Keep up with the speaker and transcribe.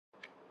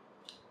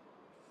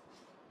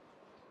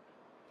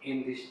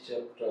In this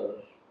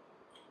chapter,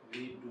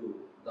 we do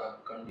the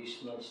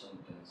conditional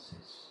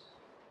sentences.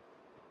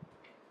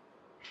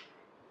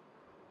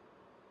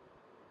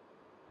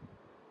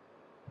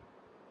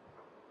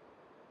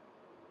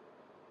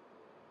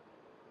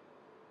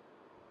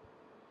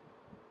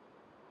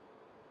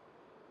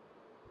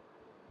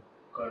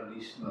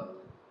 Conditional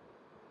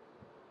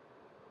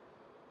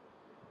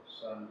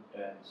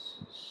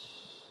sentences.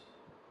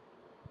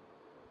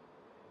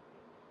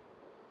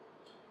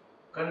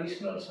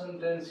 Conditional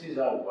sentences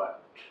are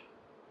what?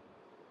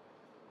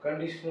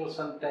 Conditional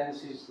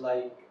sentences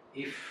like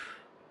if,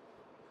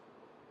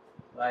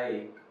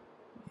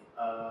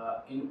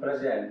 in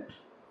present,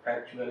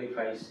 factually if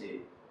I say,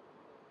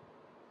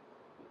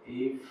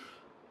 if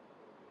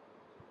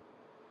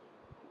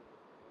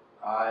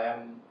I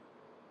am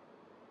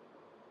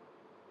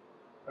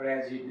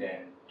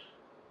president,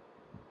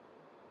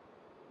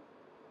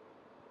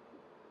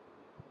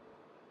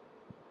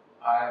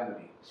 I am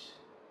rich.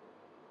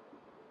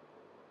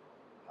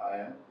 I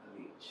am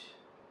rich.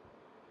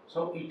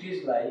 So it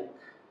is like,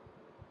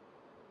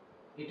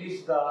 it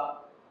is the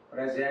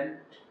present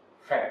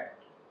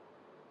fact.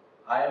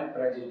 I am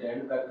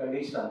president, the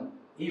condition,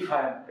 if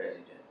I am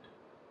president.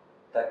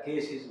 The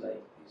case is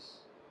like this.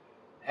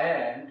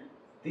 And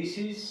this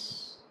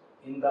is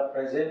in the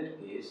present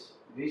case,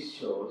 which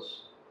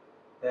shows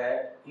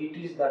that it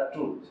is the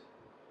truth.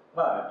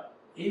 But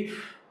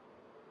if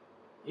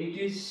it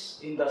is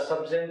in the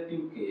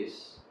subjunctive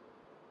case,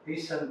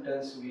 this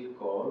sentence we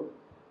call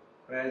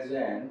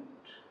present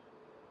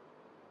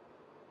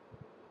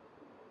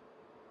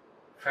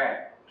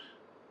fact.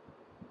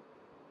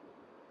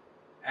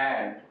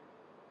 And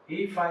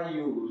if I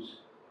use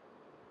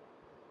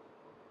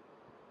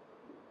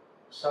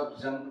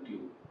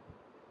subjunctive,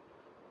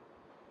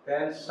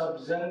 then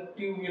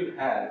subjunctive will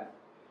have,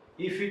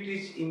 if it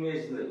is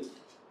imaginary.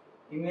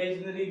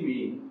 Imaginary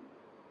mean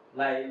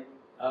like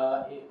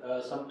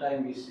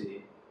sometimes we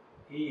say,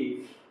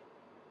 if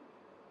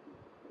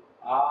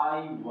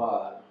I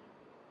were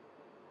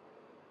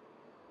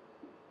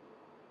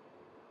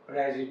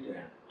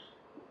president,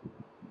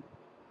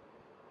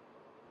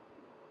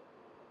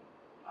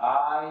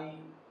 I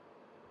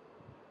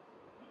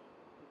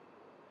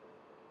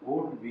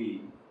would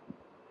be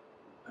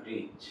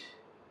rich.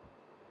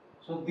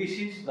 So this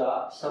is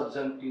the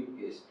subjunctive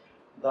case.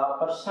 The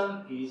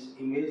person is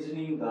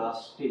imagining the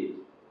state.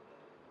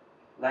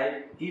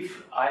 Like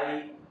if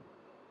I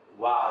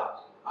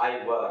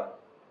were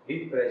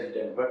be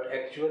president, but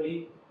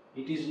actually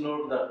it is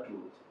not the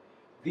truth.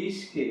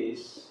 This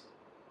case,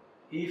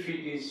 if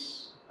it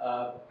is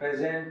a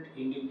present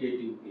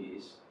indicative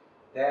case,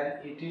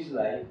 then it is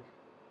like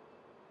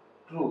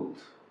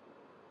truth,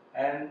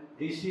 and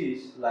this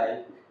is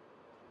like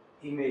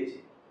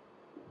imagination.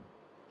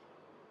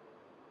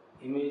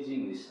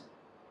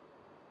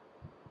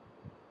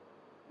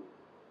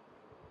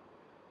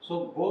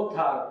 So both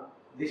are,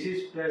 this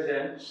is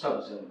present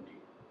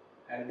subjunctive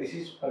and this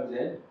is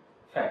present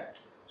fact.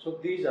 So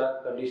these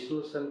are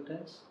conditional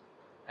sentence,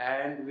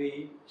 and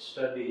we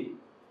study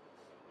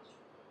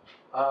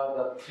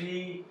the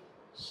three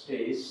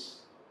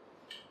stages.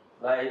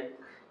 Like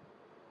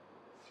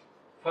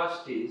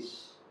first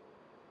is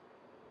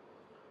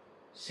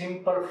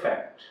simple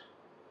fact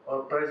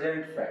or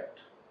present fact.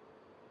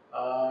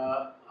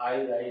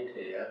 I write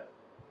here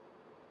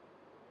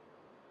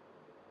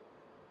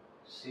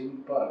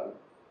simple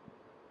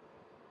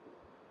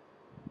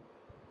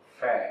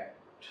fact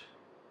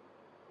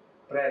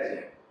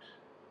present.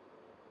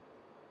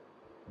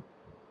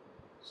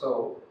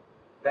 So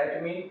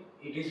that means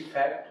it is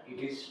fact, it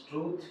is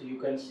truth, you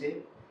can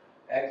say.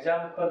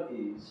 Example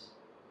is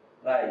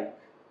like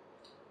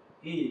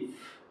if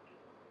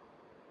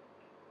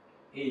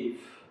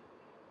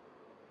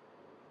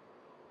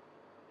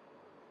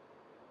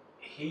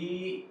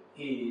he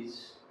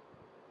is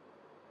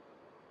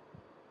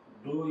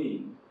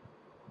doing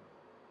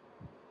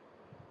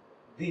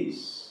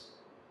this,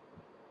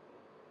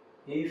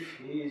 if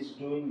he is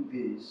doing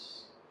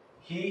this,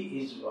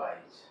 he is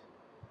wise.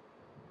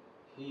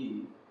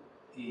 He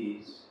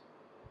is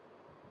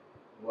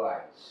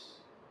wise.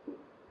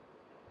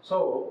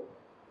 So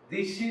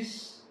this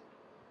is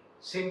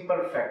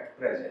simple fact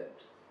present.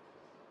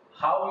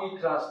 How we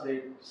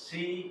translate?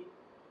 See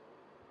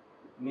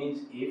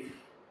means if.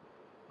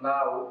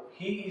 Now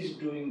he is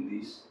doing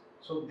this,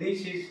 so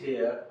this is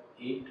here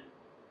it,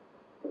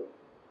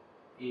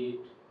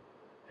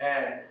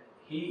 and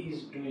he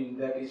is doing,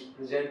 that is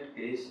present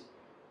case,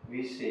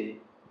 we say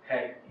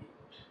had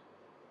it,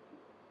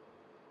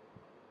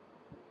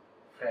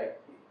 fact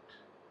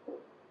it.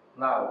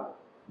 Now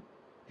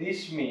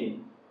this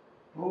means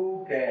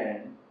proved,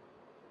 and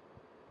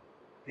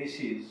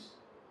this is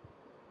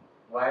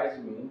wise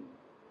mean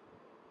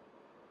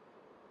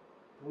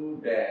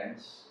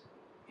prudence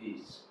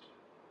is.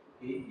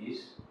 He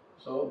is.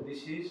 So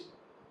this is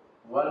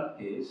one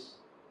case,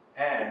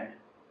 and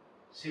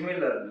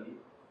similarly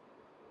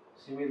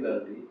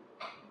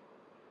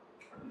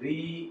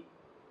we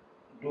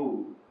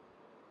do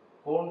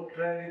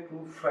contrary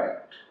to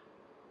fact.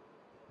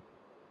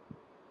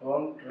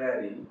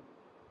 contrary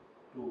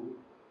to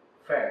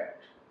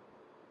fact.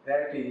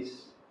 That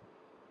is,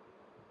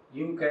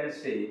 you can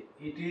say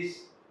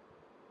this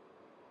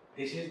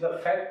is the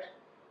fact,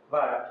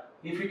 but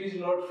if it is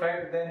not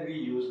fact, then we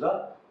use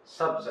the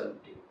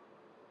subjunctive.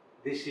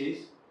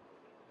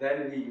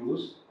 Then we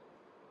use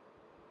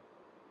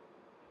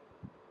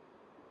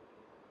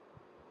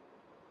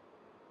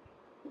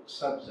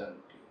subjunctive.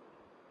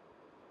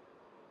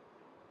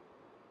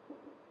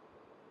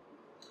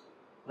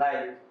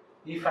 Like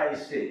if I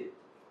say,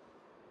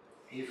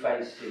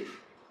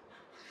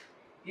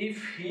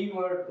 if he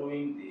were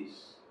doing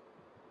this,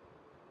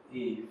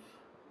 if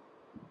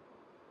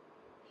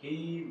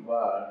he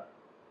were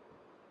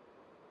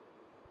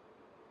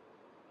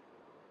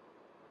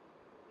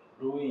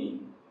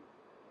doing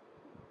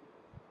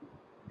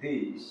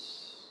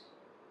this,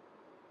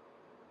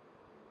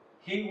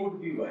 he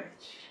would be wise.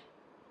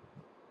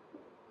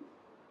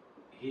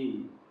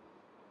 He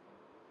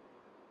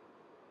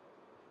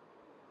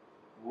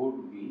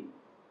would be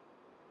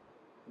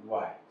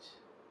wise.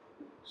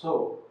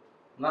 So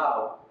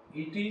now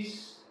it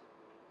is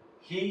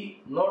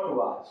he, not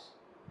was.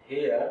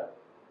 Here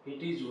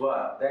it is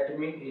were. That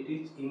means it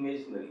is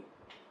imaginary.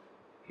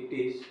 It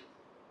is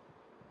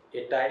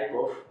a type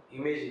of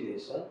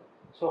imagination.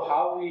 So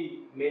how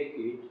we make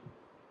it?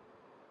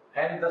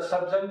 And the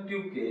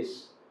subjunctive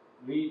case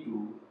we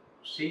do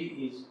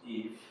see is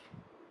if,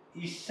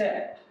 is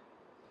said.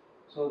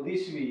 So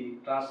this we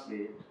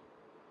translate,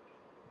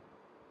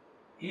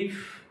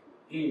 if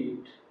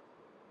it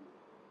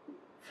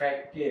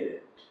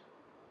faceret,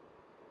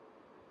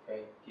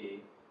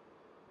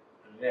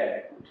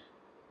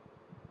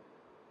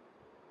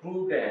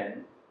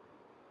 prudent,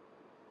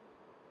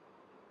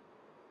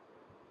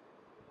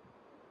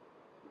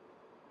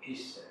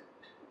 is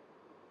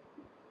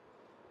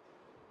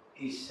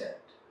said.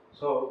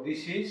 So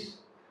this is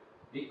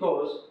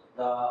because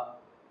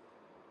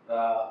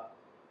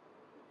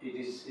it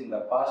is in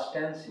the past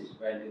tense, is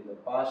went in the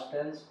past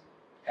tense,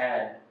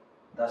 and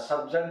the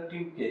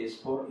subjunctive case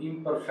for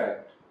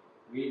imperfect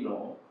we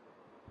know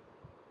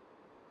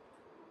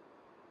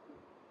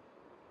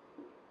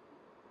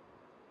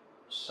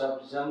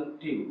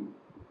subjunctive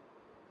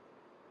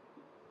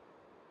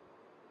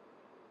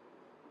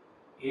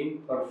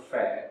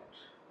imperfect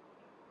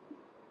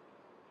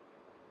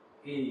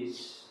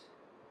is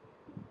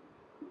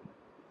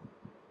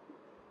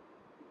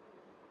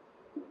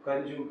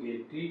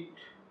conjugated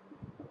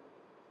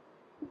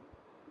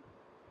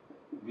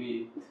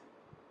with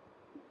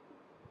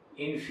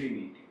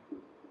infinitive.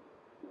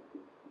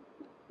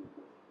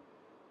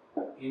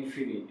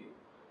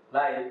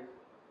 Like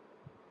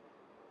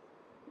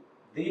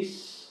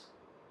this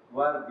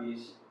verb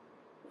is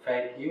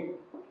facere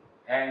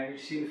and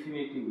its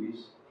infinitive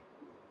is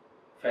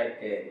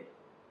facere.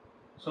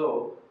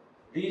 So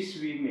this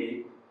we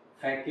make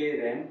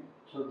facere.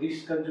 So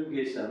this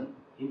conjugation,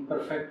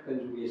 imperfect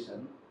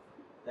conjugation,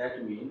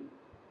 that means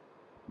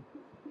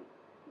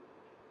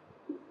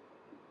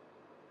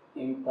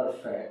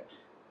imperfect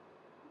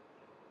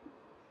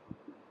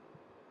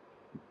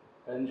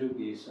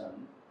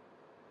conjugation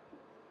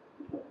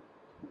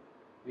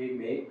we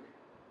make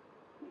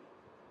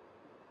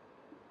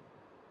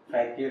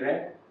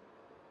facere,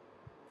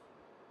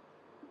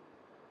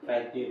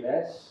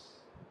 faceres,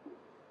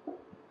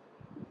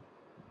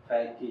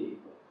 faceret,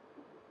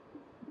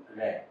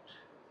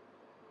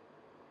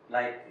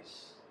 like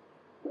this.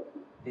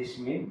 This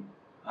means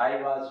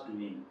I was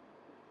doing,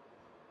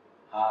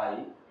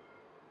 I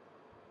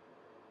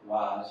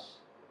was,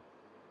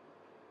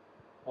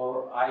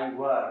 or I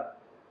were.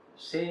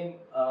 Same,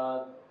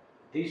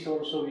 this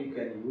also we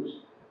can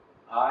use,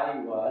 I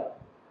were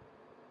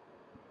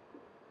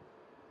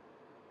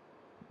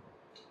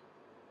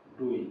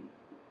doing.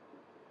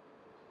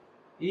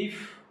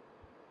 If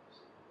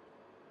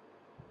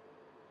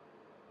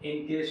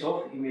in case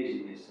of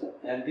imagination,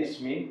 and this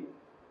means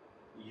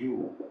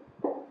you,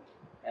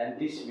 and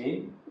this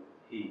means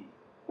he.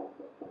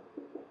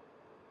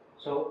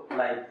 So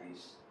like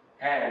this,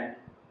 and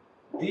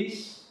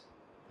this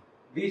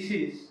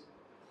is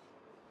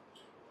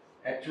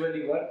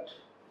actually what?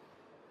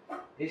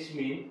 This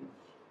means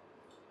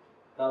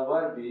the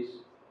verb is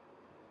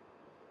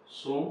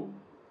sum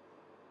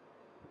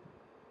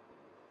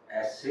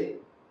esse.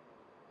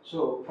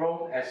 So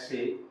from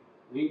esse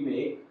we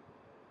make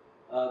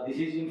this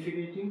is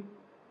infinitive,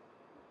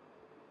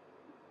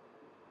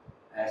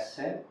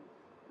 essen,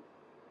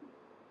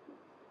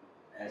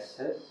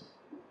 esses,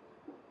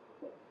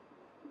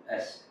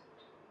 essent,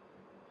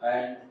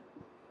 and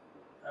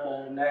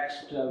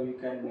next we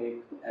can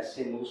make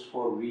essenus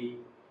for we,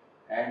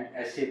 and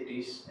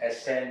ascetis,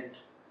 assent.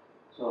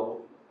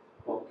 So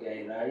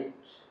okay, right,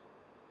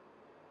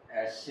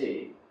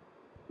 esse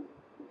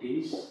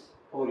is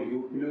for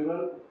you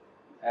plural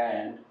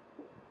and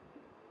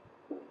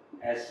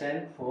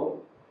assent for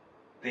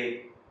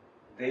they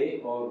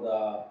or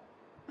the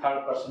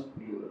third person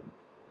plural.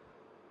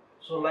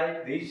 So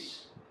like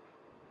this,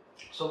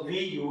 so we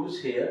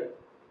use here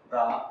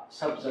the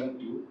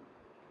subjunctive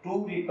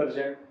to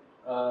represent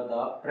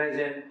the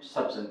present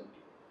subjunctive.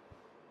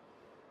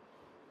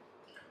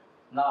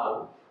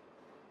 Now,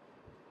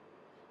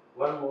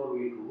 one more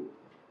we do.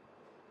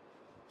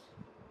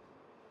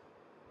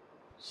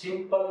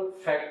 Simple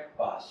fact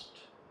past.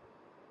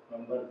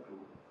 Number 2.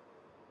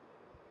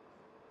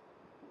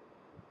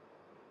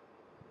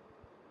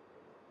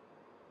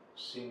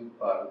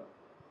 Simple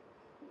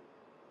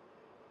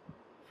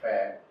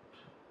fact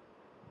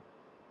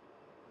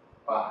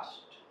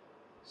past.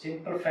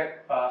 Simple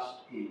fact past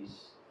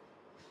is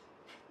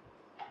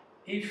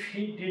if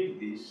he did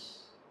this,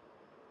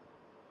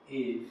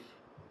 if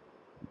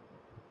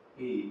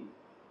he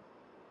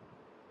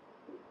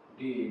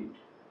did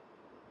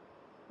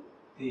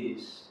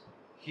this,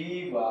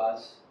 he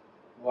was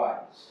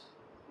wise.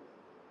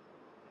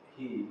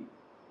 He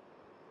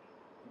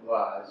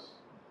was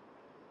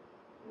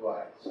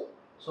wise.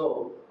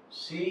 So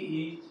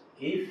see is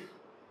if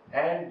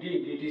and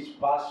did, it is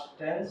past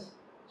tense.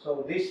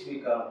 So this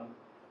become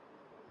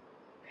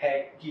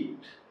fact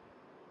it.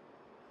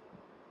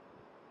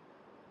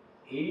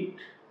 It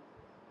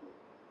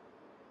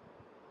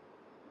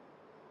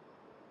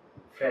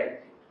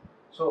fact it.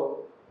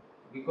 So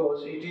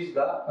because it is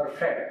the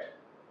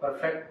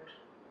perfect,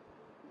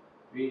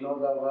 we know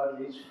the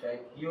word is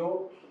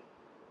factio,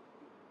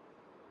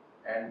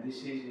 and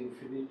this is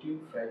infinitive,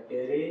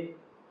 facere,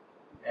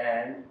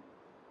 and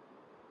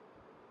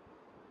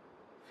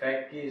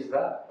fact is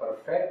the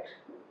perfect,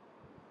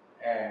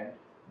 and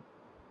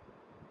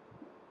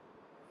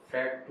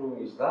factum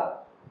is the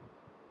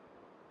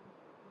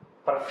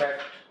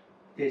perfect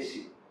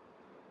passive.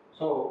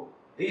 So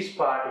this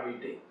part we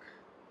take.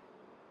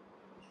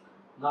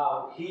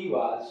 Now he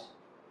was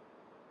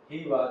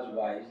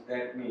wise,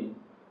 that means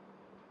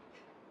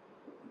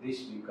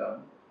this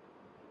become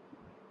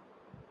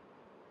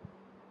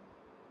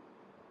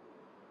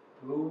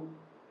prudent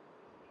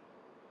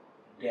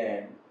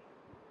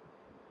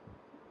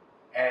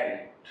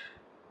errant.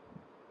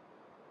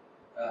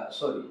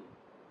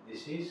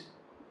 This is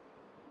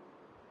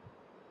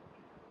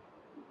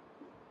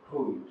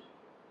fluid.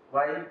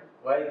 Why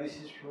this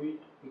is fluid?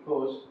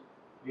 Because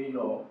we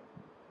know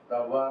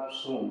the verb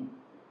sum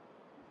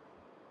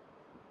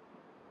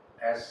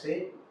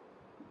esse,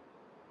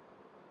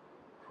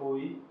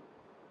 fui,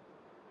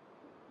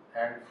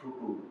 and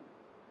futuro.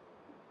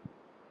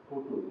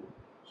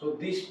 So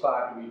this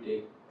part we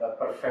take the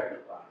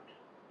perfect part.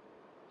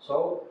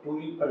 So to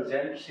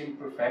represent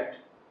simple fact,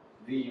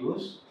 we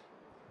use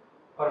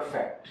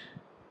perfect.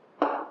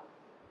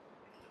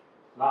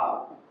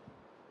 Now,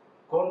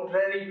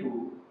 contrary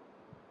to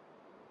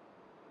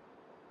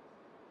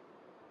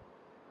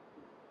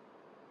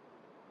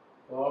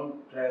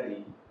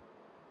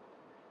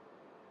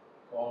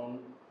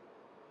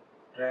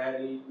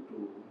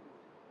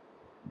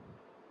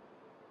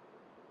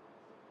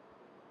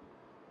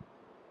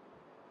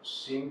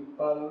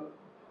simple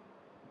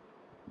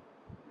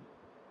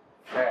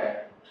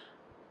fact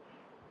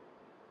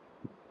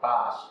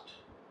past,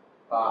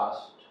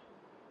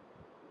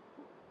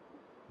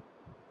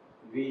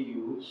 we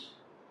use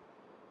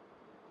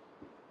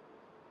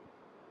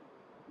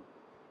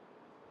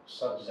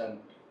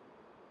subjunctive.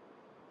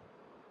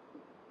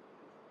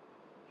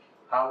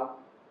 How?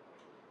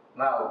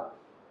 Now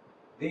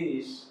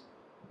this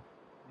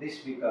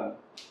become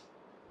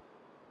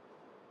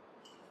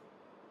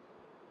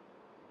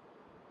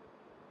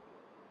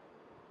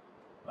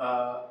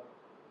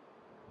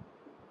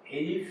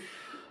if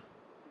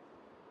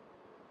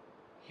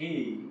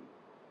he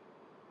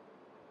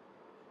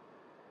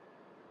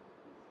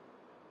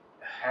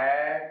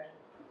had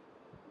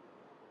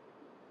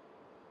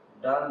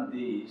done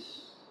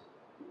this,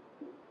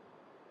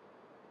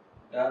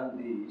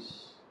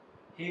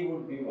 he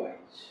would be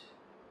wise.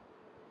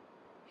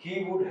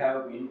 He would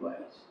have been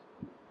wise.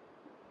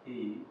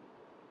 He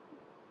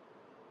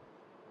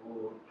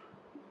would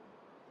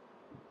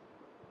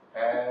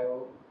have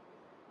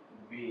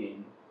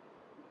been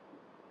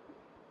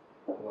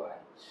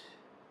wise.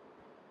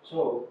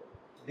 So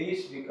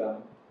this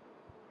become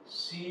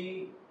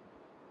see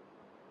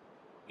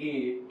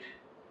it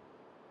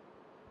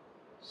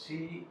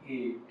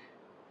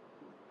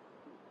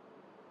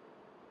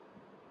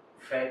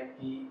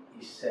faci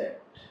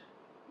set.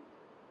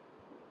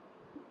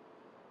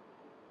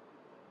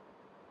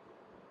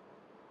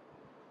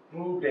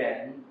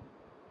 Prudent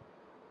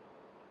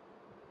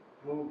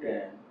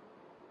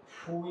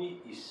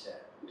fui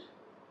set.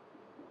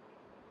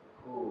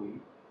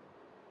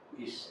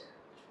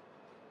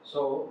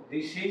 So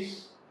this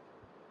is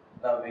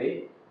the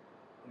way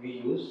we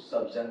use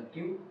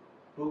subjunctive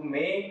to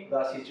make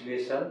the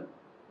situation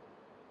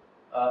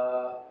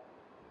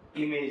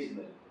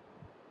imaginary.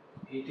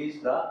 It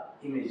is the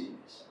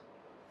imagination.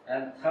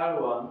 And third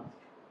one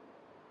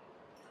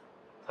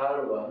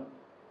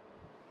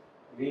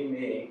we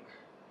make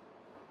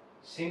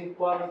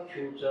simple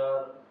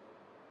future.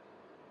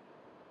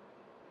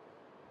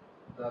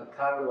 The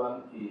third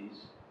one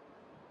is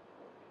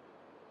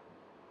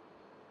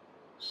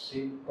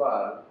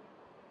simple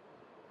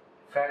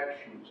fact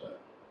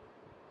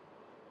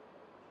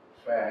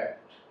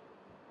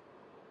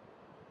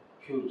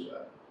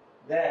future.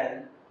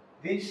 Then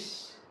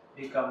this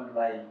become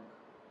like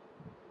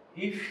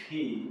if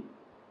he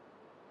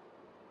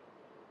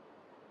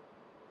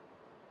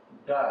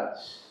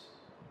does,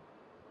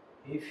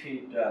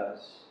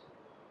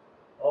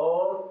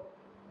 or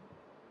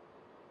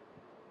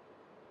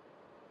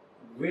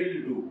will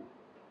do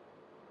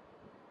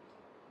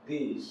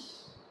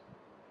this,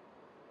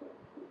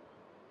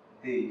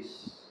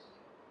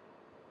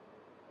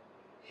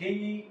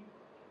 he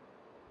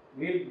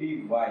will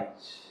be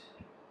wise.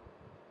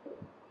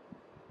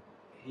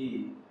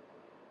 He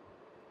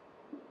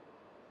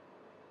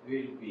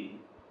will be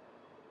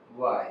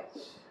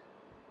wise.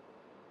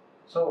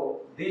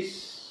 So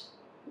this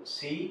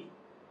see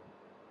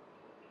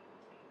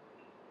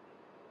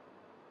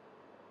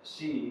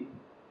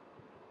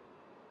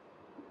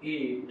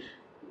eat,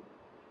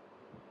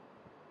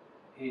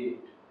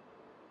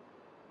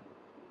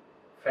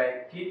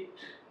 fact it,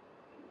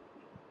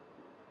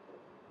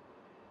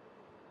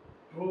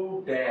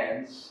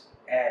 prudence,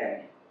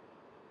 and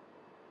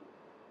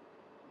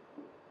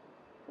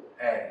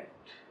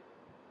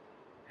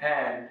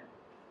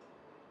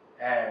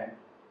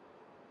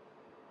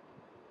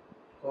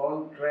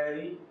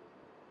contrary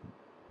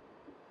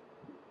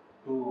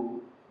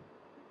to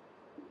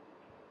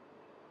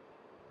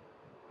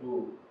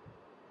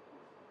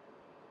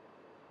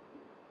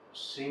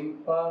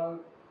simple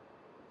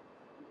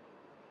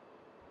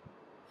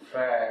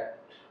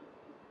fact,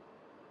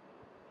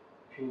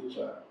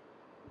 future,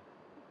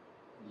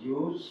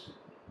 use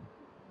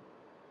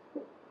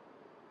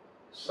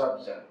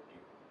subjunctive.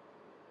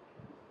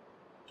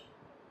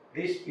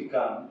 This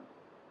become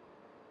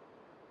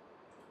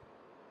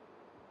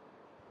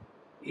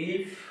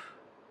if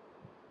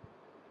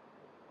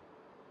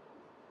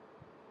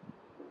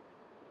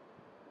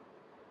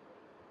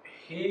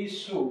he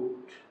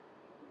should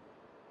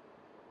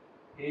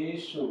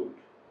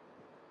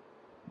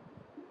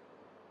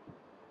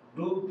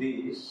do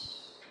this,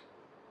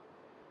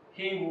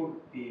 he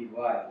would be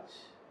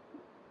wise.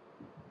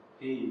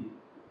 He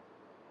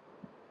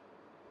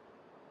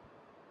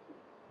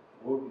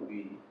would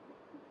be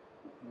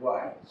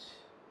wise.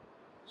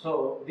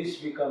 So this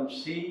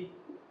becomes see,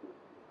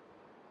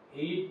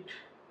 eat,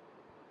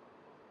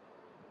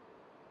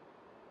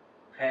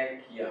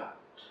 backyard.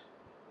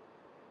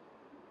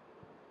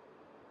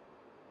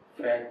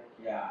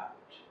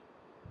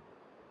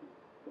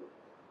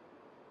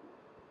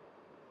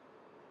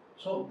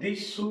 So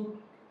this should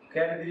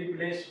can be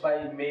replaced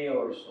by may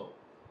also.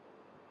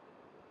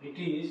 It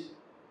is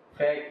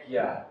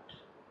backyard,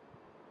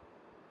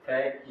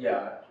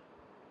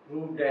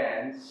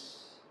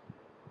 prudence,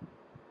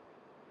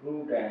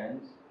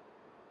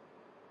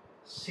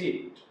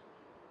 sit,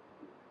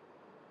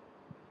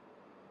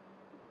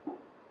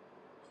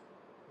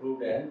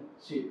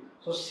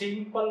 So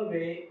simple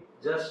way,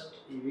 just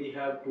we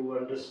have to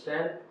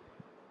understand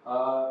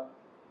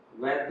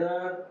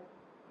whether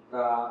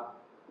the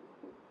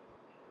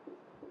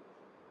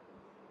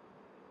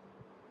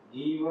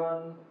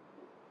given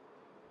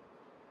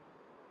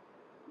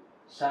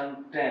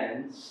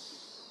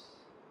sentence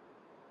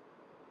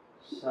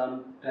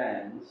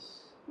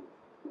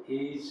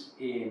is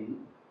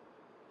in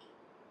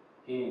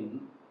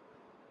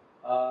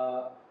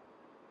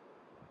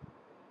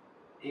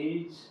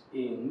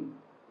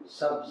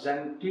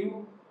subjunctive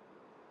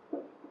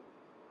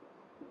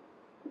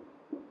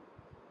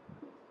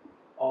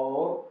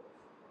or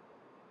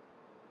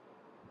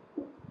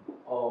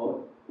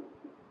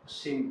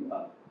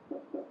simple.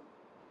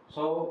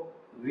 So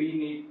we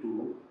need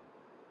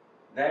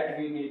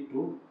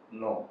to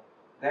know.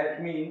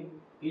 That means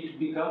it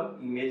become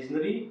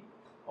imaginary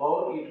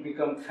or it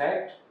become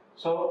fact.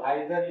 So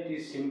either it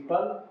is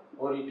simple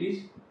or it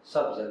is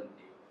subjunctive.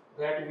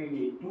 That we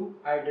need to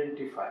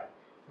identify.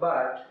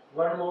 But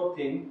one more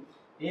thing,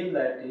 in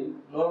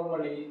Latin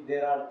normally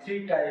there are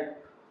three types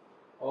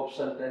of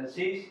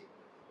sentences.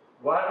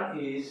 One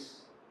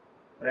is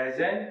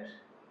present,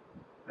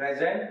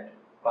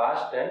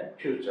 past and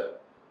future.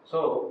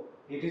 So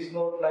it is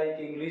not like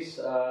English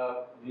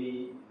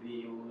we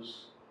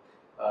use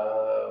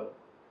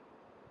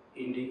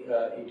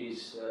it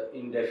is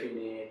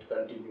indefinite,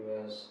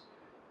 continuous,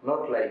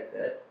 not like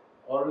that.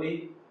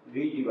 Only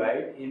we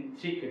divide in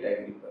three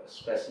categories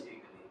specifically.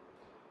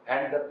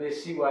 And the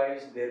passive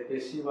voice, their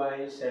passive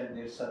voice and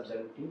their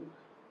subjunctive.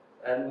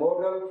 And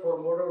modal, for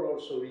modal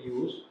also we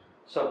use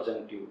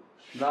subjunctive.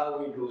 Now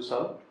we do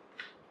some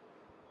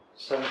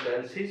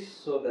sentences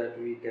so that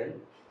we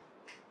can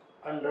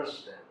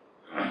understand.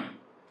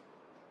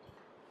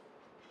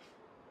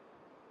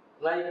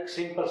 Like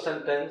simple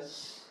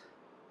sentence,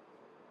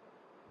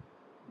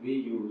 we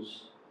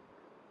use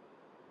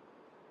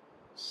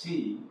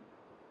see,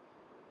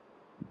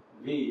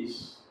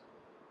 vis,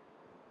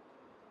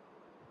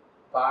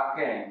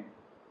 paken,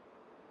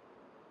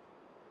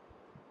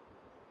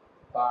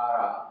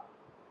 para,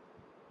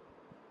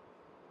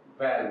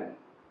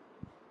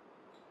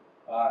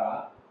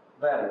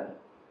 balloon.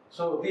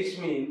 So this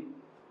means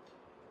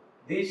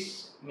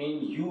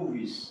you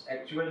wish.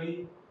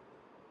 Actually,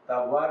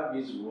 the verb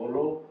is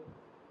volo,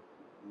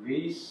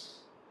 wish,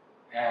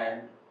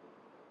 and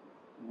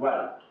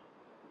want.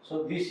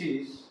 So this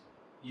is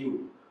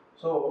you.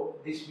 So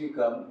this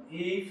become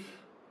if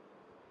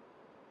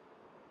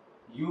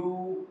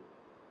you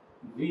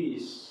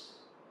wish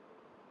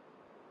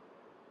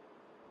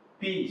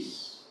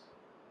peace.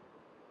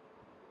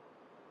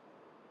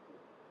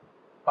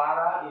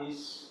 Para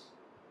is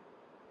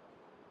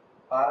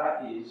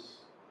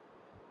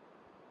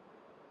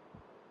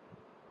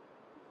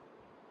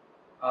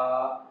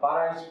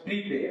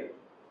prepare.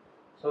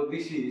 So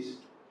this is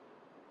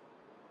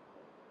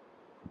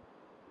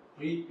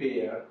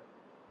prepare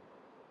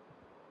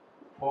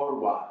for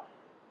war.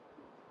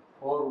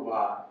 For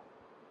war.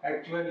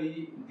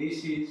 Actually,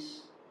 this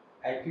is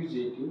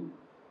accusative,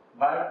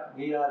 but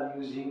we are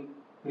using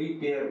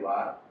prepare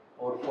war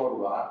or for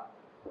war.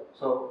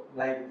 So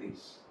like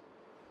this.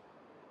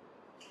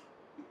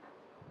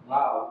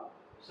 Now,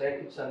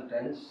 second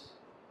sentence.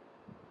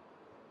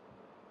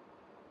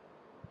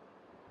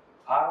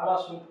 Arma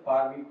sunt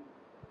parvi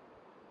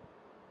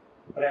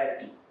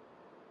preti.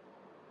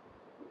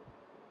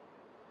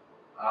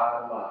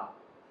 Arma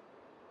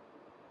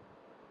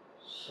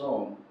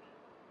sunt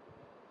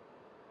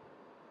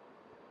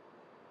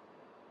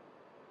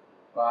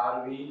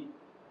parvi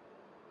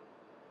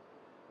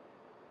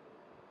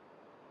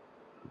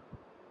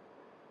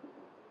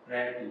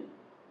preti.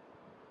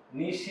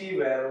 Nisi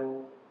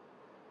vero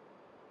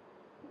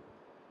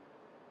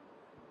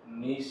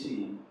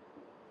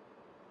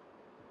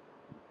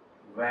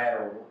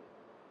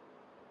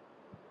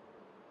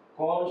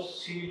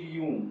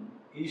consilium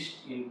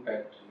est in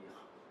patria.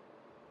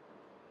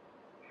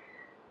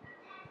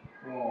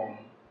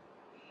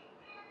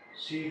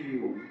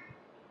 Consilium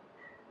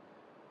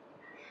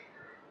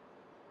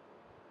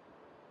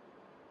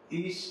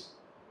est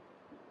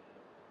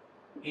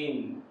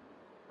in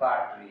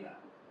patria.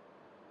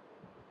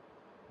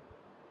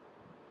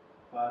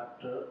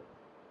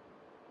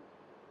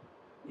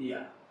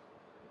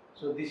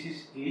 So this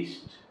is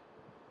east.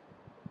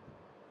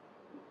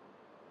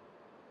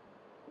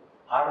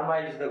 Arma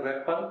is the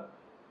weapon.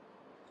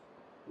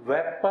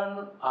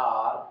 Weapon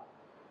are.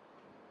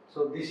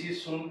 So this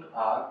is sunt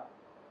are.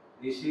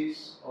 This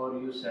is, or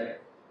you say,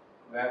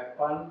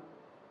 weapons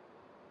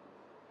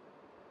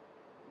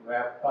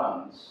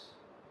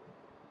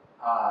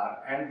are,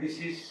 and this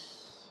is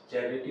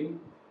genitive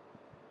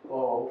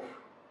of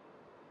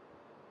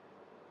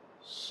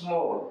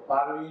small.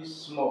 Parvi is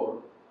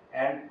small,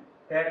 and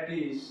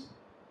petty is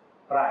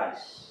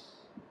price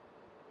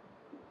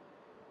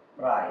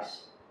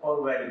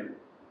or value,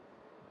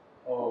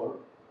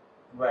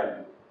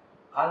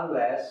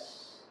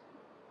 unless,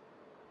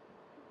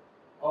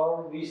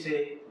 or we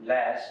say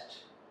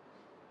lest,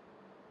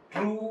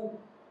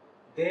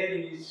 there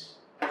is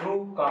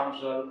true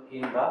counsel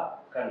in the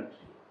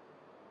country.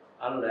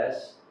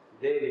 Unless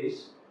there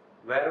is,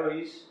 vero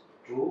is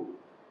true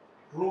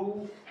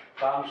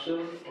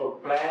counsel or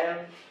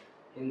plan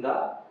in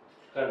the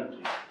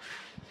country.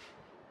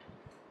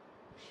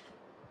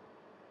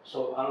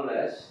 So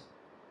unless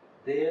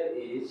there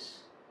is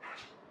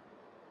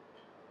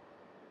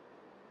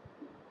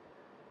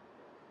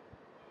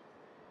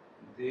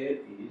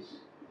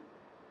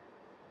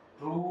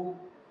true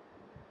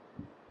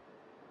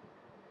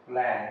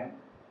plan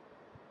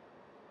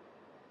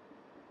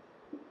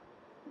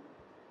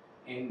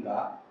in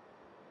the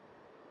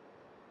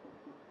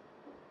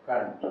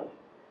country.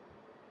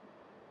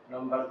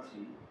 Number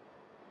 3.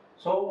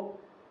 So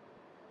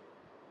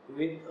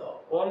with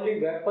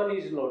only weapon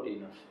is not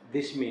enough.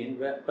 This means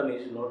weapon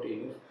is not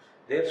enough.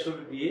 There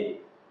should be a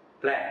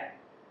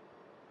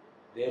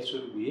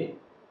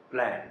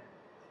plan.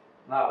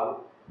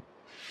 Now,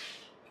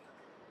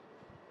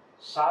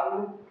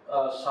 salus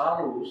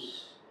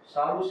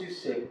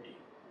is safety.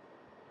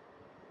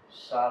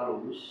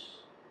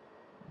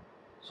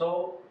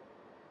 So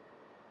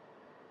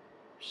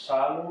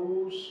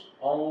salus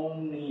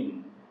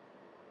omnium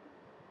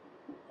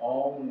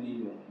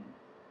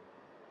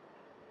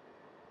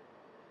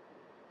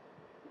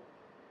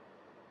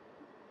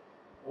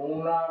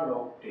una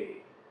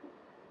nocte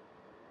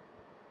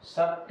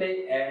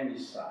sarte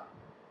emissa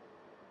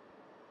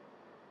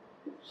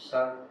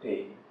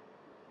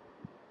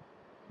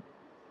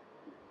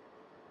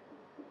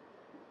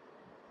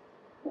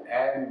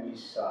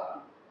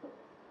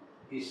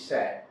is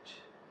set.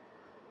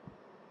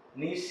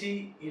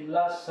 Nisi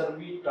illa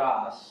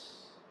servitas.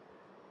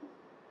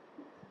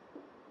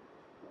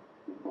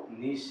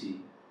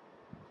 Nisi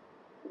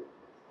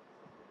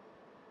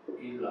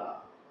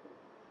illa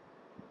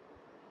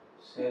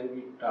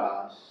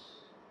servitas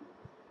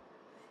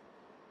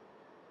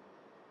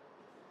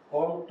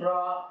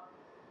contra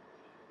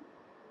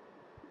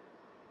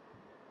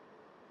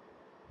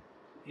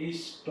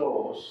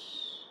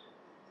istos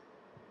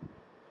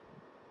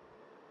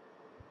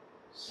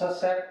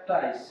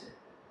susceptais.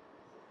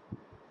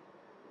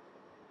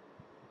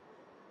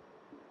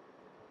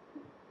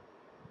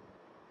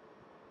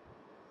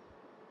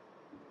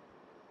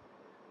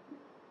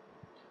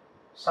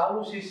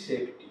 Salus is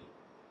safety.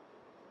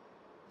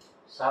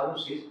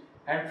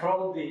 And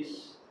from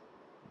this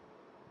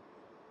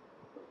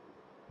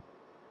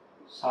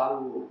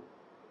salvo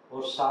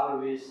or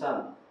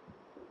salvation,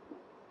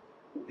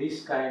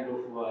 this kind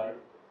of word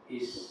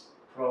is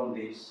from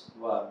this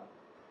verb.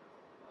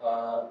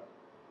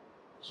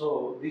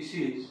 So this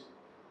is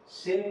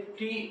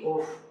safety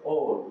of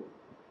all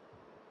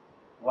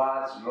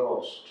was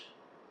lost.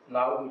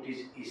 Now it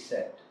is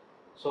set.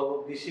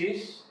 So this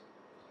is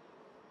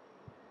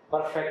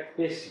perfect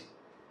passive,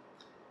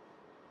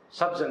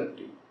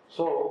 subjunctive.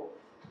 So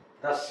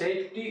the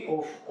safety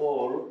of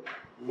all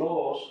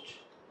lost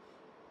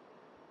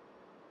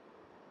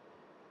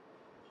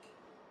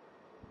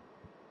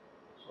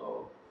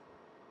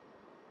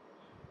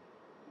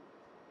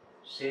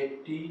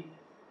safety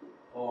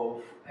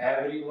of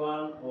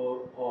everyone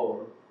or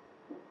all.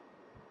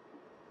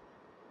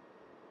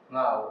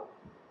 Now,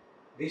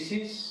 this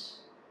is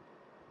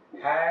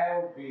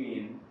have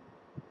been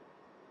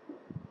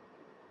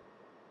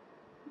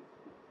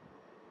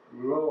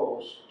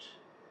lost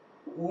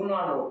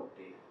una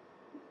notte,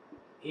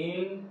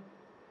 in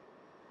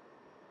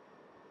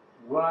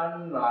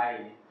one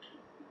night,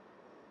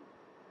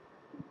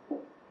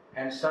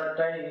 and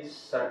certain is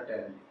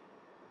certainly.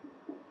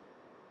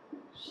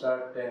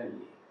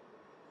 Certainly,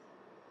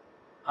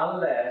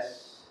 unless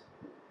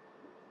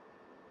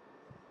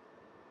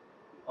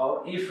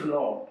or if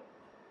not,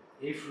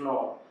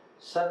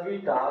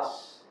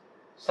 servitas,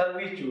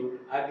 servitude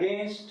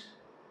against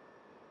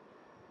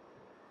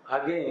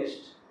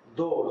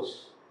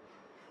those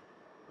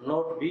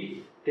not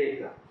be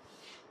taken.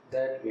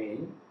 That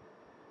means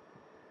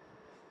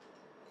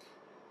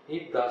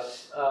if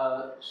thus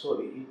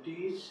it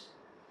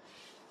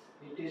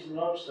is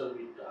not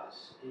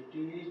servitas,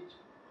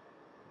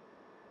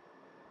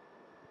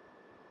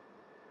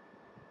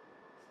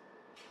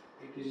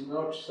 it is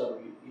not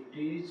servi, it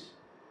is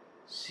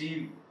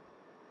siv,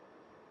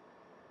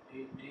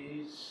 it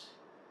is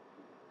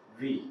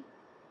vi,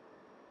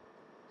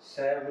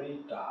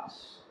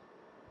 savritas.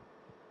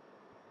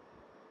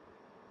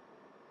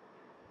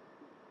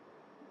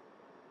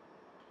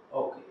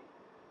 Okay,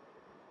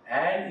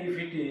 and if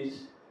it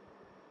is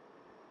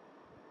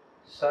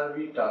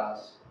servitas,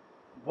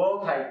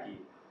 both I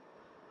keep,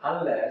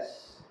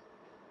 unless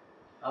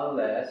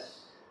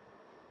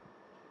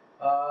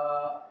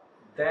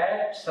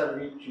that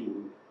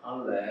servitude,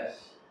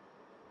 unless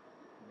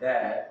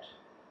that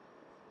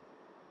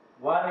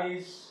one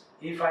is,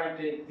 if I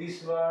take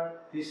this word,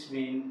 this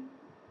means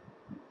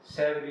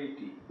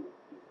severity,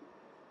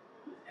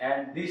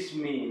 and this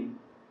means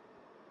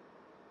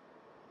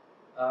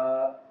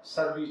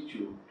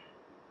servitude.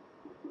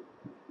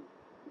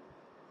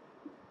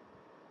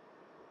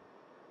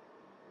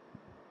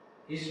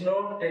 Is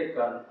not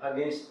taken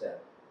against them,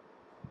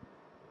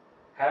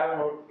 have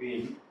not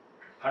been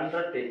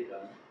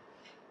undertaken,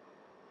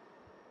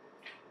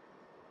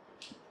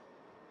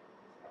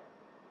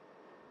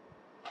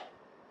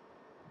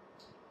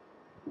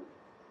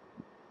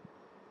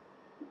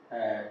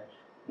 had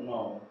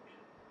not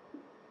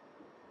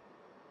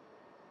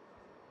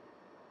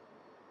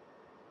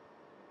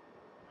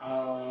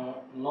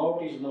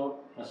not is not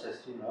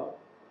necessary now,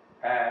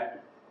 had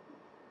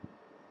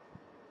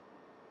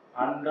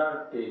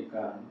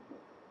undertaken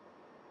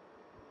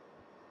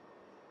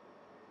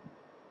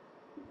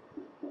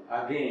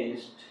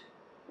against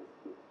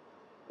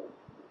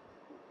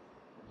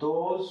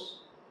those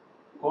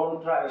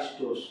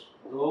contrastos,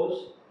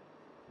 those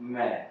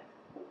men.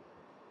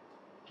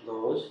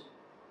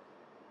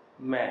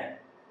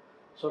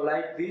 So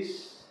like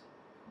this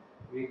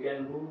we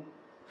can do.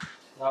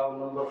 Now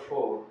number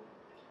 4.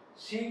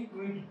 Si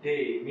quid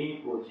de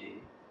mi poje.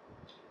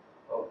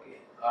 Okay,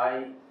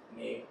 I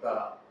make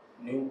a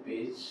new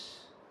page.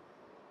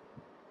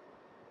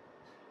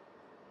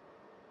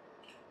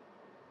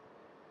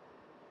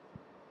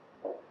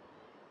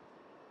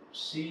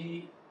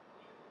 Si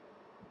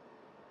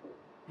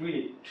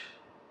quid.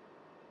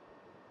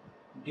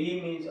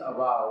 D means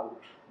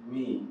about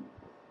me.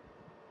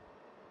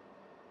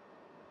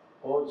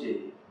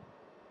 Oje,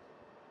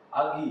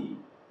 agi,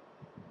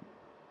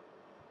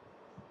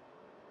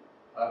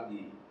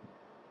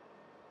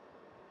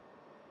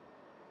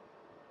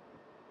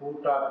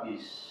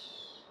 putabis,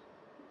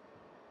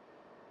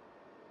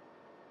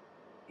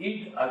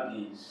 id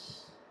agis,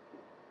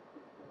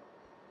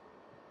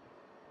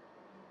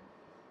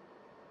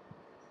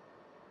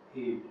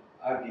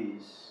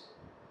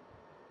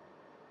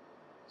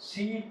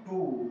 si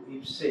tu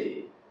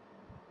ipse,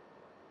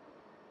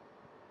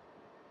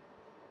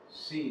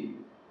 si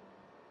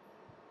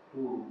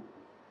tu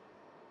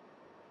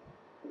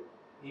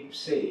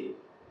ipse,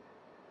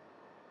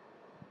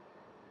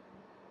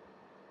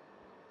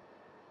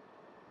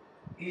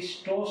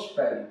 istos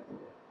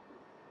periculo,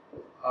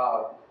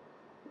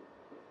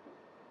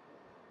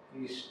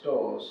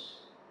 istos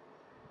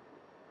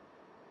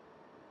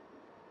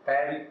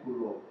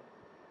periculo,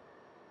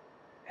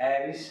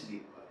 eris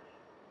liber,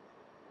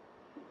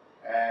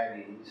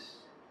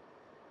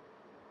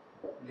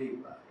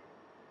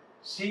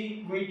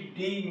 Si quid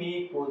di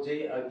mi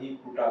poje agi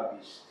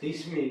putabis.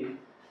 This means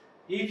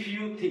if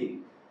you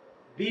think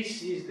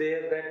bis is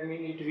there, that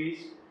means it is.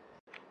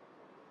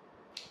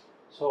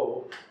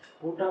 So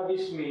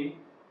putabis means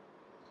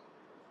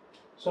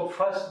So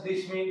first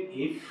this means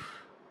if,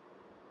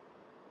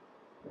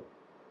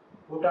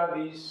 put up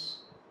is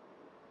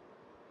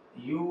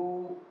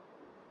you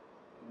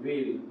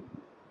will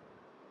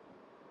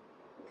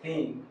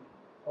think,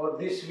 or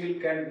this will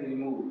can be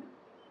removed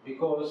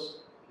because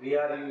we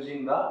are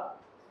using the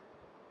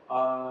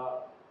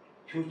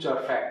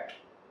future fact.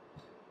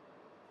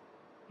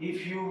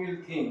 If you will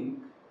think,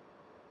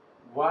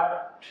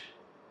 what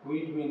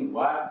will mean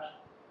what,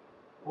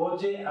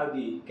 hoje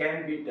agi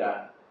can be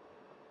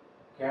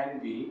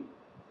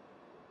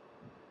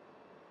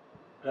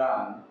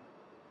done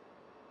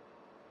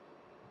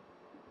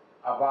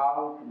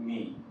about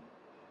me.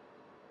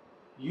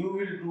 You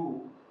will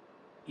do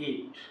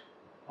it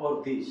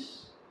or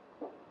this.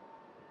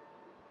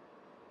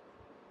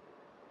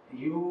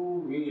 You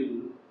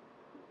will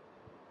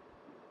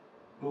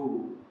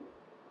do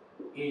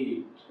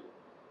it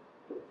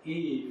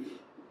if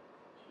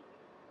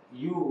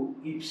you,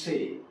 if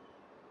say,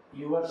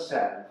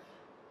 yourself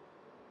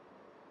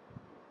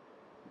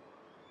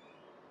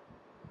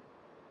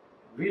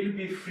will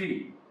be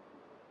free,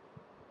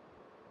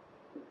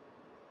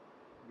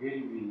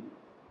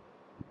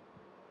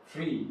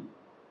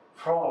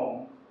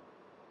 from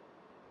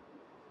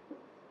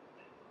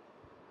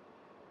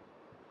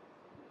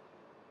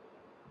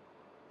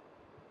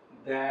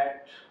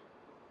that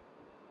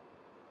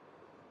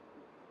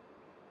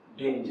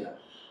danger.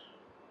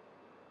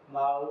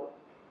 Now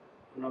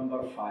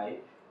number 5.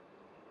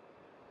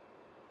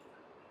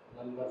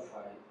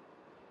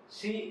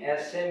 See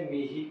SM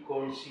mihi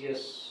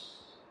conscious.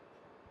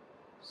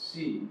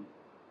 See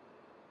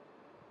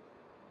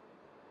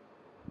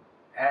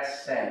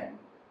SM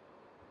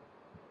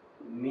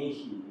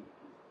mihi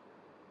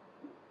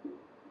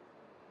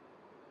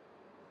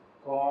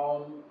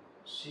conscious.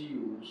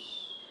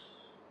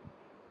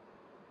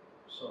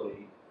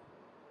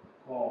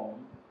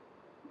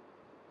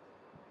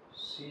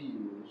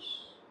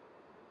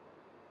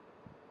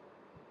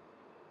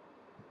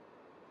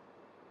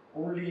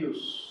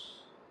 Ulius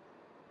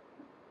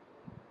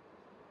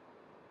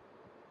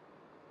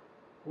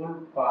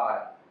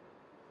culpai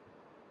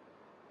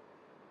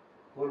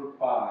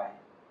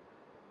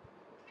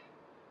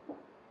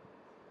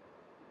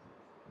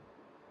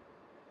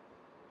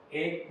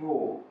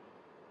equo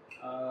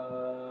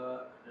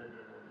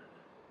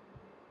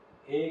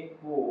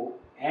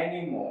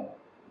animo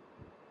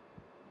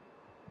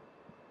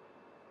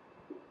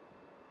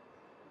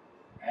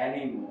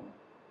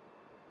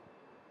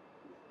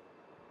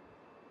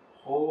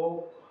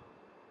hoc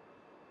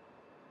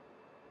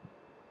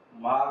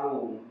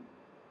malum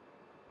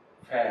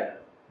fer.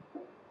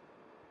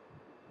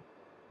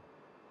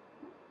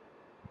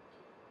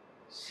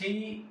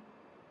 See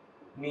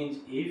means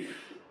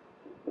if,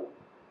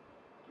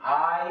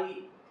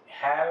 I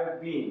have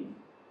been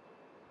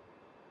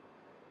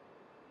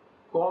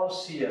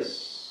conscious.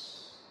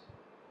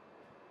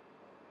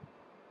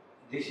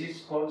 This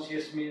is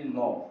conscious means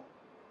no.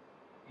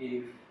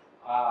 If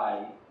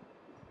I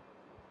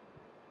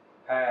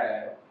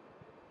have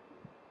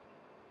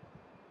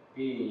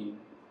been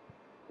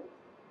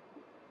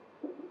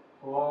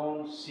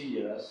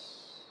conscious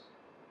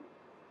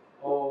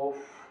of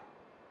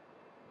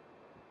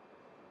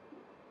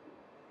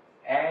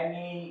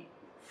any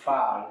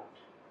fault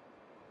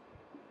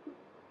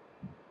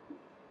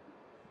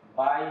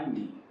by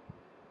me.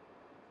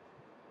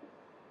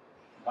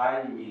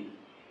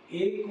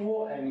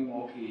 Equo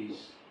animo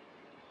is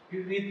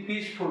with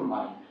peaceful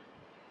mind.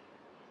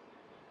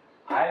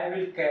 I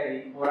will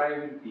carry or I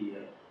will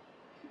bear.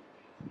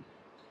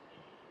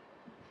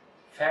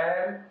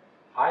 Fair,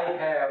 I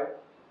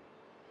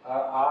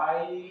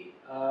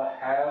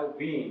have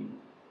been.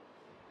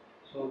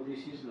 So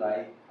this is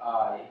like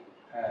I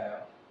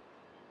have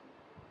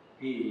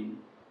been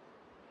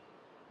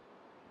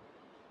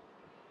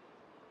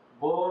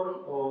born,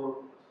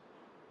 or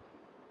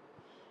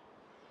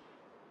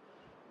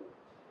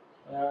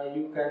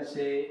you can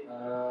say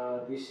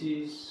this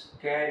is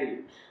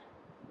carried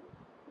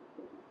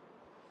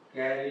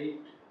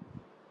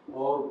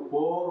or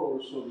bore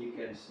also we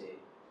can say.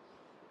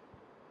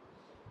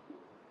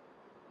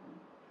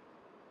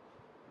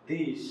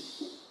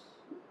 This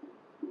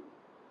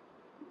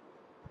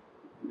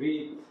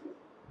with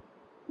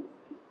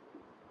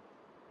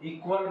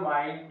equal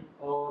mind,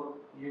 or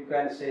you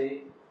can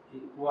say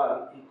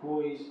equal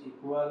is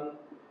equal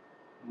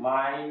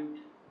mind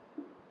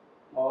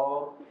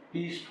or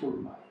peaceful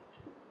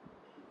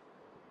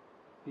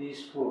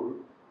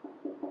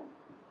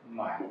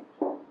mind.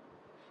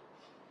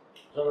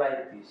 So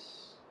like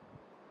this.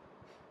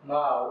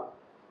 Now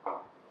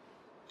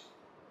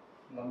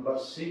number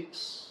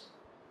 6.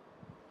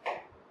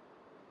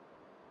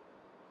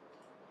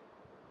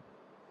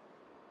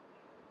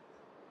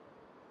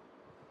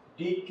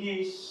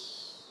 Dikis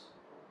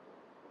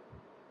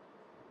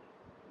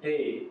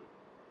de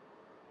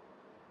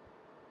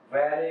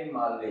very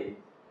male.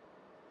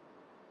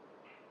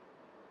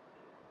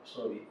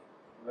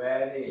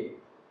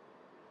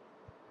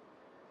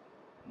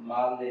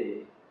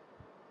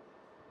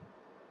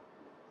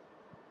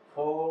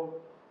 For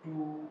to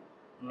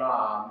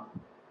nam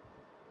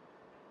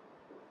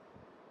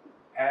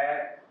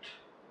at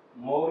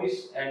Moris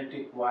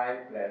Antiquae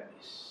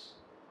Plebis.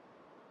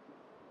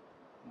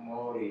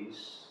 Moris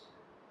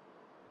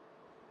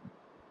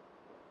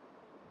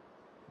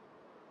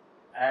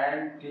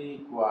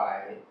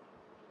Antiquae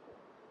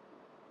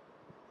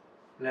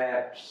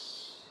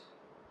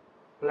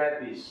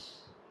Plebis.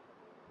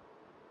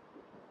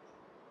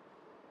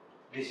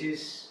 This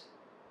is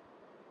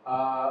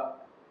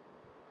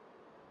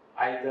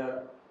either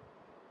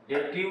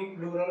dative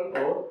plural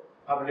or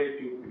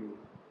ablative plural.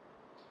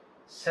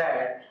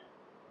 Sat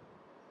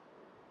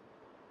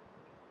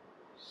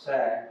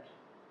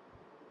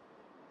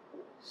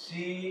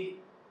si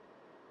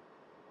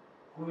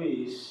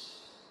quis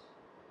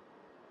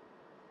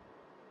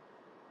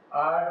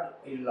ad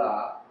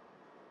illa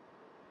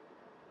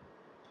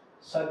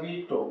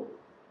sabito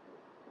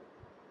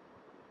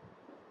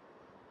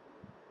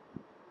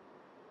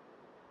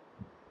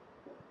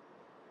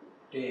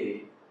te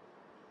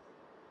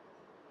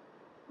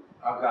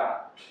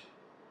agat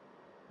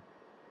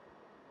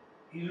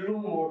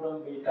illum modum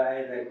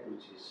vitae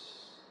recusis.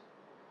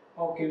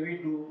 Okay, we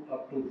do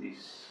up to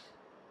this.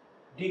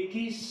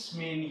 Dicis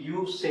mean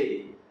you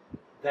say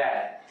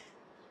that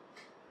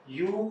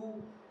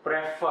you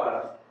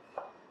prefer.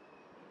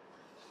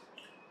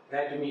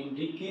 That means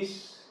dicis,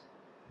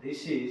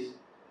 this is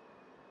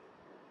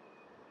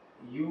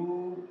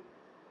you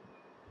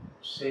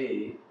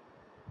say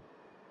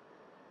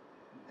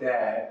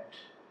that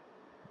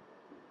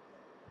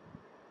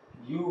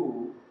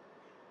you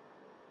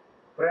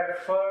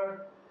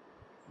prefer,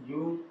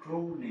 you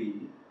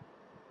truly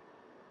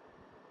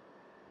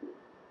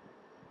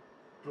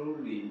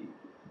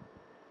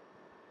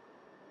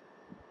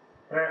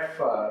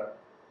prefer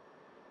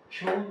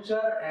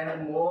future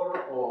and more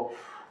of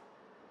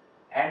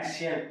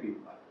ancient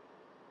people.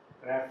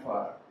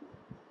 Prefer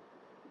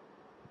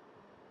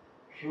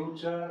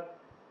future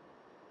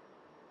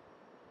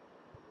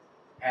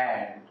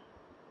and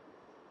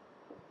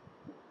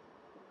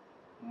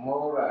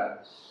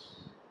morals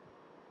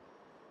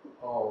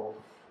of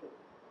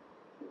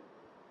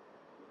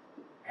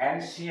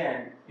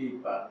ancient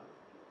people.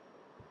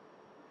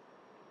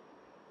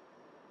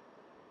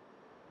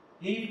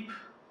 If,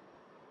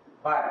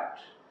 but,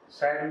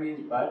 side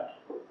means but,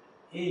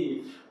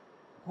 if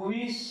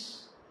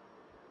quis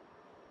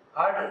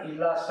ad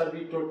illa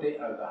sabito te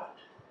agat,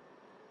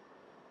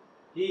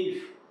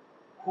 if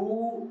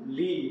who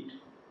lead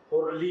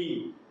or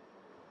leave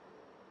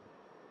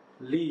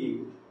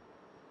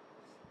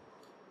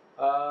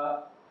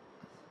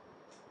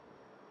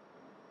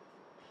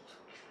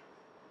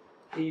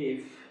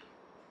if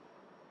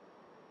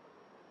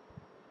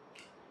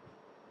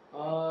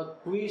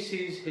quis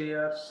is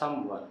here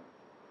someone,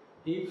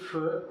 if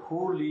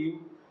who leave,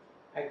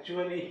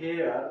 actually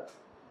here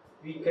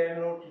we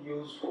cannot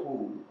use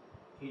who,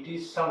 it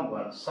is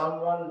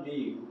someone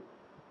leave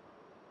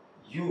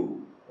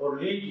you or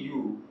lead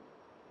you,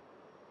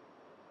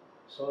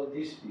 so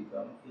this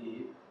become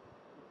if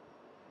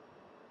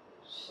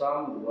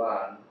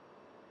someone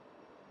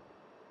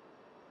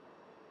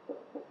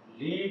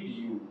lead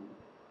you,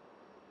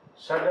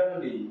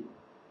 suddenly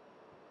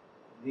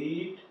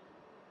lead,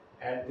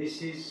 and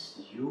this is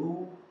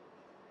you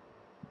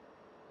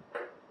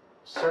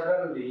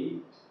suddenly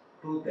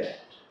to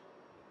that.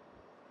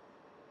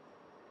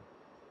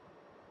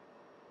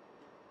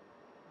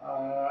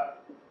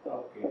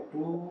 Okay,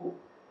 to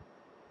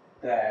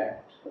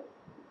that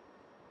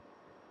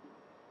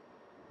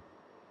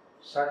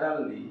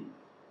suddenly.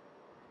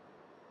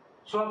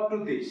 So up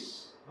to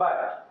this,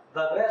 but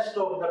the rest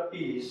of the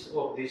piece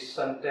of this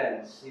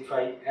sentence, if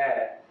I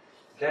add,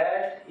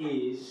 that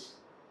is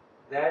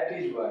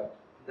what?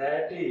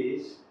 That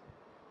is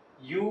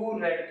you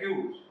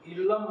recuse,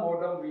 illum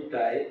modum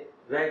vitae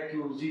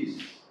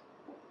recusis,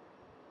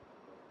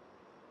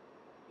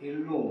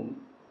 illum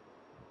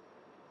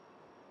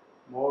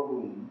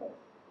modum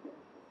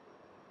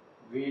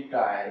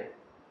vitae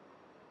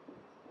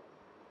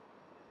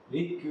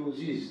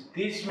recusis.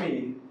 This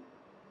means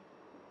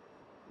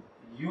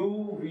you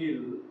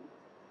will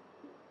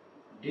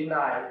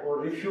deny or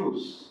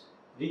refuse.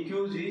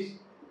 Recuse is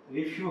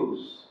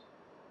refuse.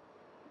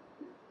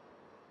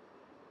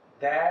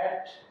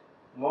 That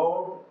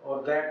mode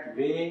or that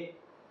way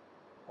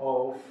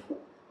of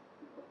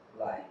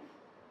life.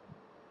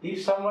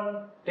 If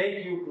someone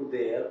take you to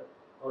there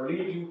or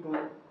lead you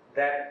to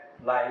that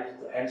life,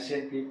 the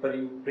ancient people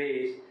you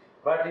praise,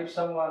 but if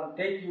someone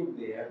take you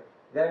there,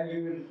 then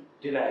you will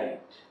deny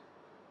it.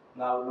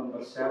 Now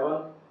number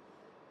 7.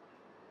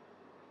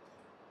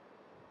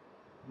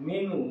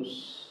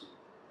 Minus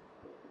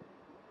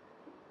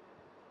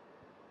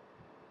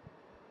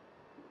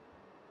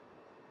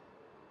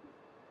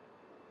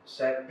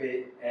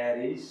sape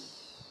aris,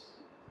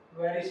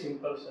 very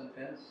simple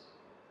sentence.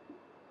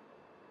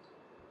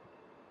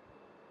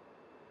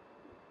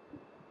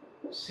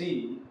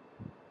 Si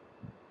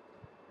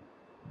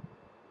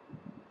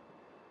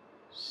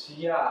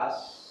sias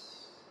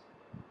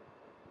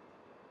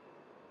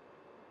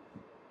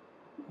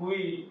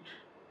quid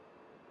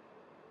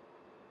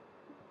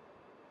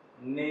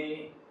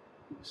ne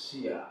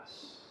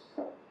sias.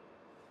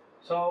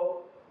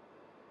 So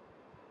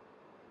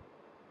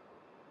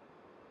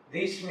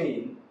this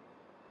means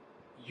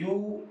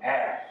you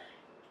are.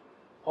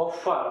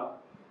 Often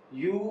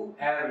you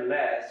are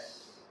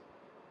less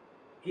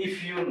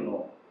if you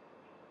know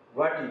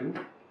what you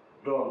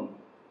don't know.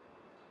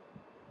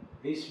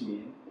 This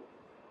means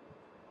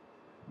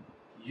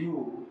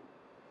you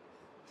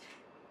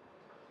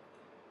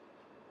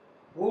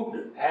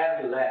would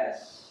have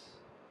less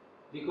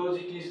because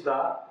it is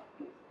the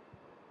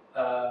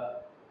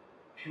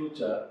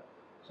future.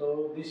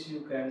 So this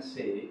you can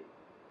say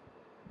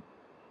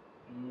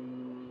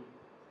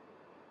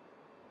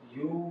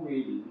you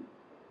will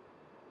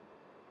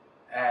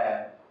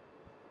have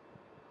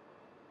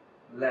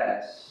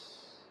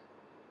less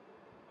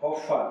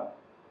often.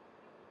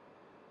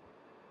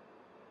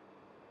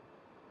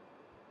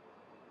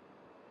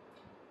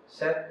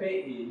 Sepe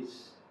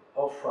is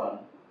often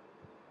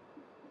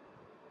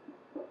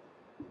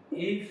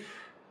if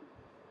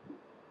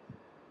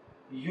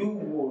you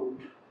would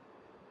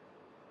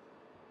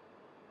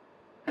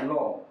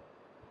know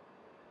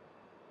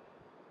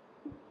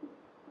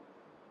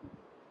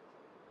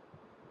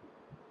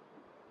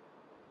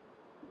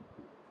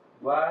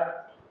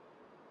what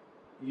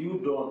you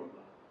don't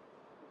know,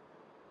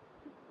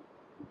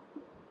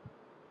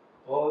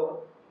 or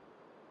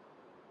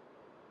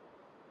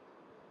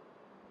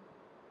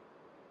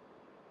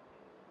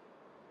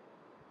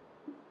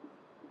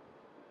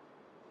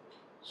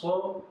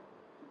so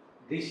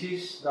this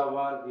is the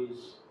verb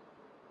is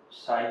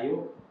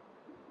sayo,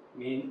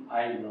 mean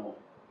I know,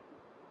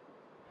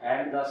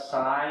 and the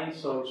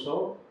signs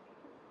also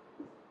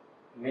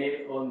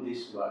made on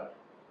this word.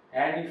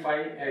 And if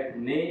I add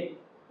name,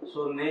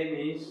 so name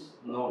is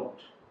not,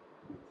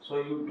 so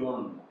you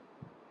don't know.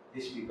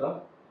 This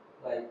become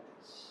like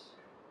this.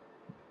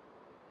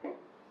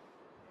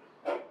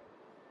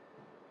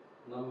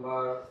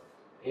 Number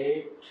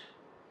 8,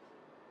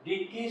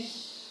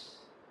 dikis.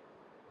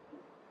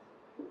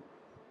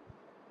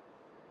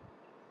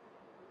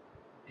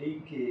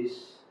 Dikis,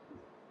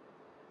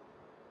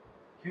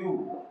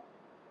 you,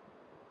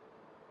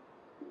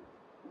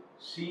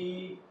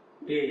 si,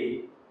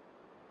 te,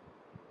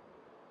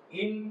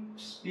 in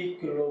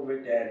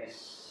speculoveteris,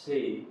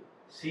 say,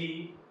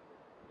 si,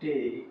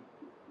 te,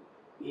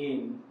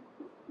 in,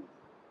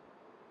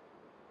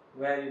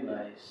 very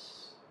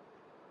nice.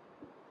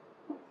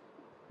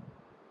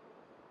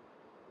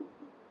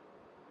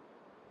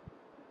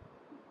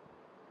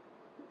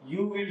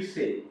 You will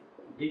say,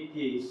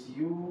 dikis,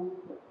 you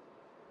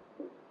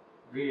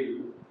will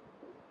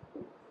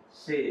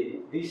say,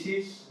 this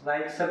is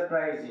like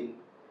surprising,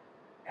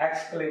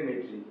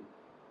 exclamatory.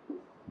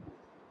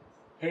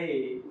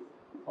 Hey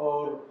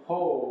or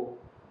ho,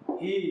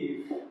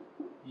 if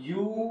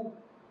you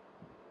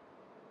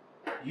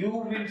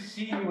will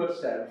see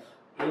yourself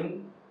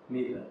in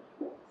mirror.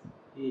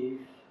 If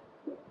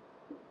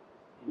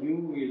you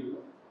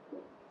will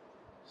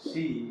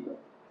see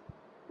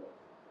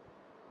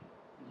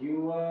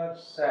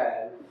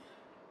yourself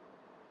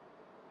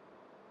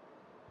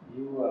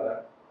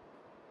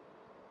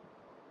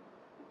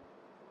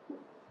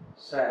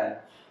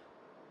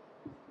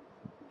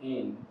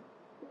in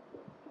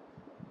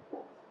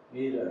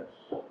mirror.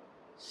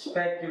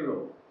 Speculo,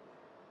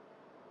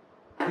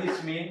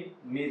 this means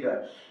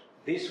mirror.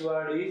 This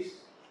word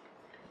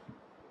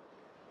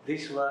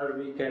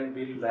we can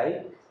build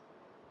like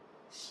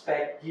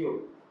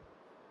spectacle.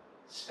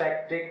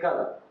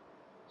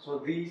 So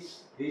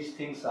these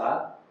things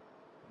are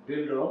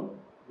built on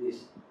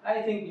this.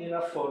 I think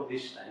enough for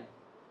this time.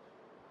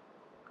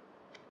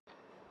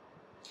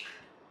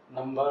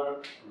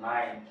 Number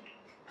 9.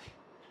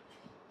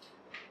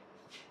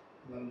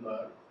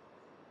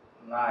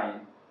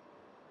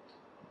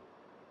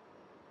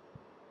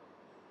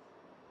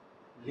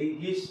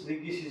 Ligis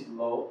is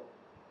low.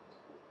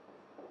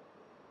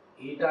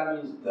 Eta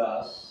means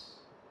thus.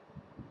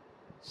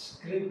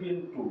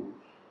 Scribintur.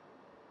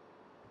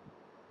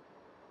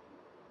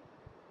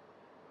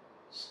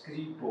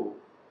 Scribo.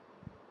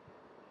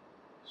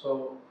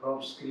 So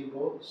from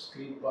scribo,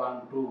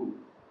 scribantur.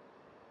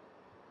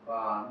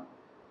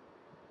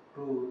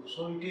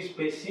 So it is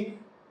passive.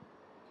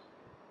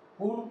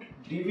 Put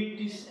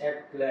divitis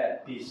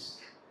at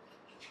peace.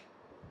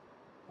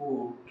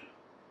 Put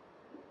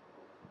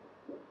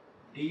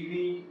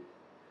divitis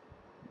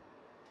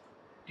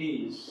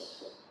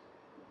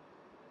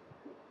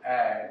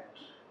at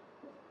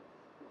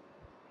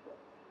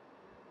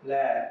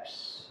labs.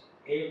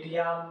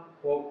 Etiam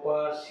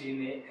pauper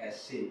sine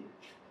esse.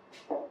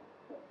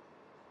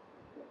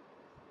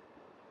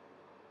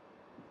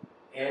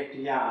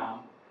 Etiam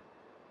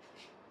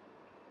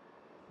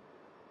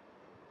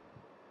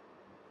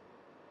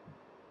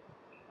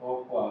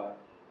pauper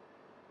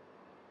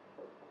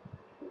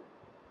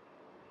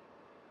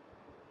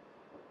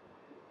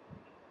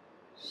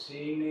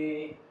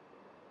sine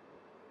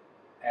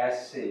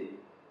esse.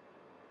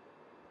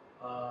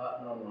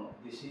 No,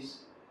 this is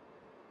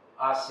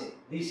ase.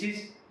 This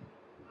is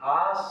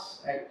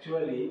as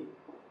actually.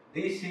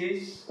 This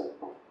is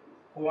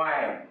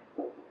coin.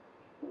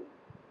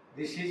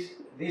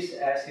 This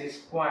S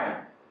is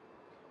coin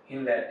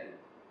in Latin.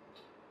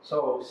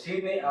 So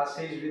sine as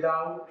is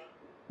without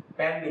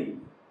penny,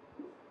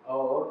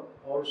 or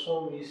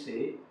also we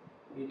say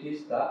it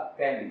is the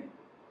penny,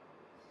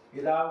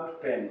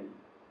 without penny.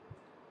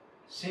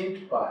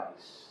 Sint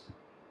Paris.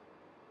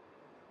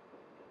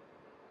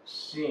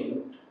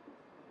 Sint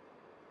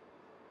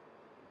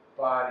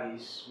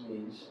Paris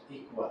means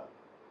equal.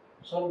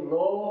 So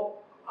law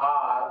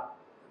are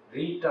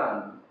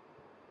written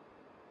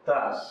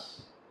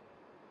thus.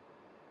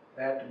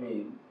 That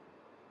means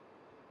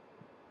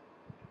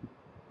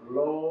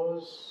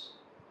laws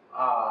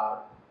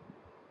are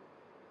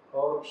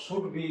or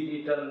should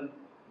be written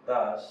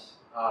thus,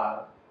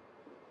 are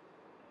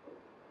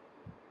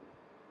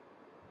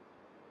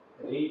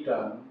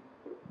written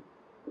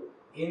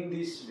in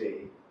this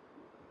way.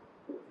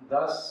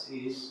 Thus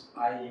is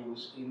I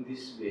use in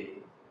this way,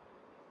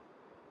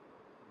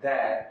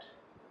 that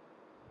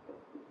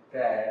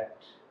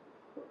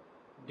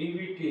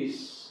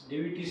devotees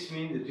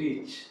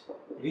means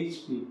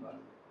rich people,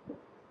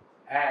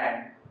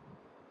 and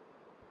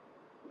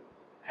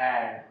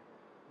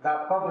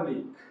the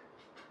public,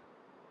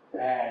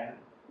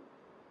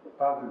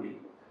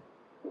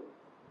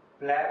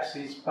 plebs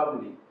is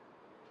public,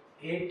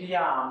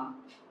 etiam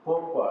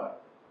pauper,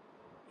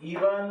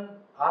 even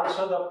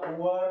also the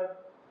poor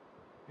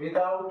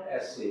without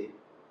essay.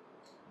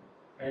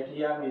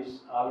 Etiam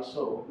is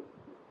also,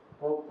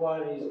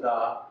 pauper is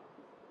the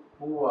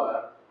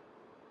poor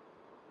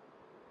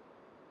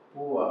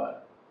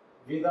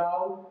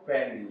without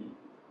penny,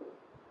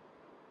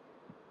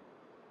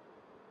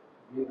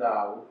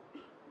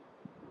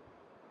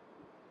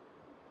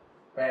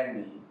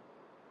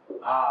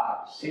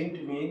 are,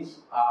 sint means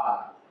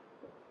are,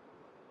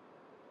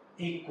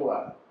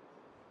 equal,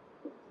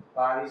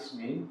 Paris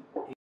means